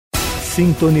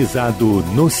Sintonizado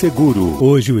no Seguro.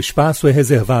 Hoje o espaço é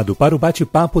reservado para o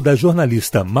bate-papo da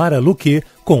jornalista Mara Luquet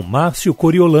com Marcio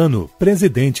Coriolano,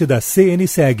 presidente da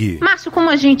CNseg. Márcio, como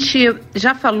a gente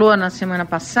já falou na semana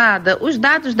passada, os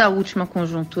dados da última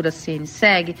Conjuntura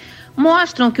CNseg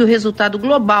mostram que o resultado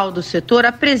global do setor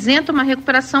apresenta uma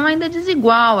recuperação ainda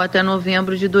desigual até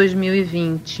novembro de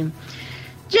 2020.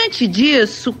 Diante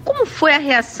disso, como foi a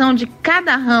reação de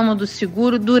cada ramo do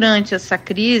seguro durante essa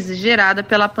crise gerada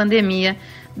pela pandemia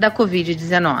da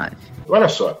Covid-19? Olha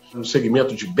só, no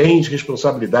segmento de bens e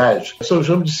responsabilidades, são os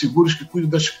ramos de seguros que cuidam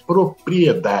das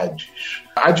propriedades.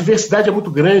 A diversidade é muito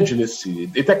grande ele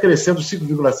está crescendo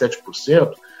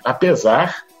 5,7%,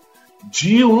 apesar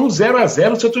de um 0 a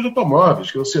 0 no setor de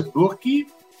automóveis, que é um setor que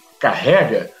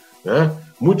carrega, né,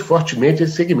 muito fortemente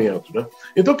esse segmento, né?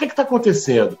 Então, o que está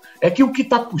acontecendo? É que o que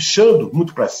está puxando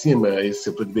muito para cima esse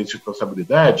setor de bens de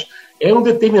responsabilidade é um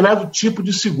determinado tipo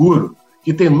de seguro,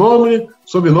 que tem nome,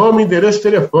 sobrenome, endereço e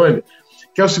telefone,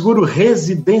 que é o seguro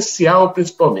residencial,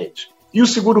 principalmente. E o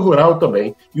seguro rural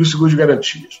também, e o seguro de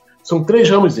garantias. São 3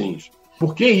 ramozinhos.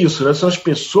 Por que isso? Né? São as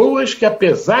pessoas que,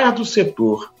 apesar do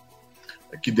setor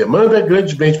que demanda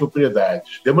grandes bens de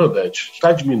propriedades, demandantes,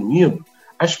 está diminuindo,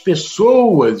 as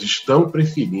pessoas estão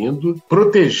preferindo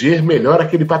proteger melhor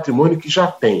aquele patrimônio que já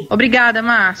tem. Obrigada,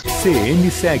 Márcio.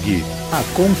 CNseg,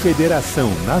 a Confederação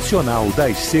Nacional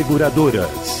das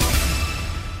Seguradoras.